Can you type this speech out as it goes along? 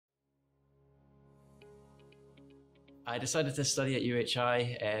I decided to study at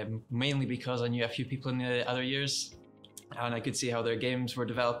UHI mainly because I knew a few people in the other years and I could see how their games were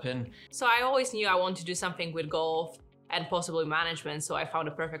developing. So I always knew I wanted to do something with golf and possibly management, so I found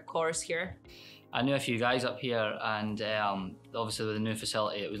a perfect course here. I knew a few guys up here, and obviously with the new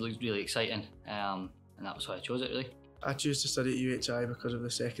facility it looked really exciting, and that was why I chose it really. I chose to study at UHI because of the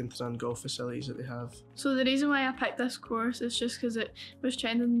second to none golf facilities that they have. So the reason why I picked this course is just because it was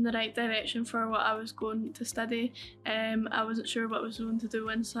trending in the right direction for what I was going to study. I wasn't sure what I was going to do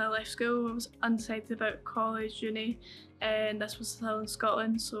once I left school. I was undecided about college, uni, and this was still in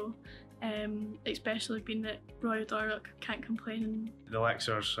Scotland, so especially being at Royal Dornoch, can't complain. The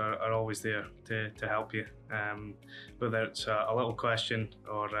lecturers are always there to help you, whether it's a little question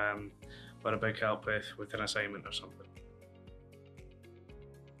or a big help with an assignment or something.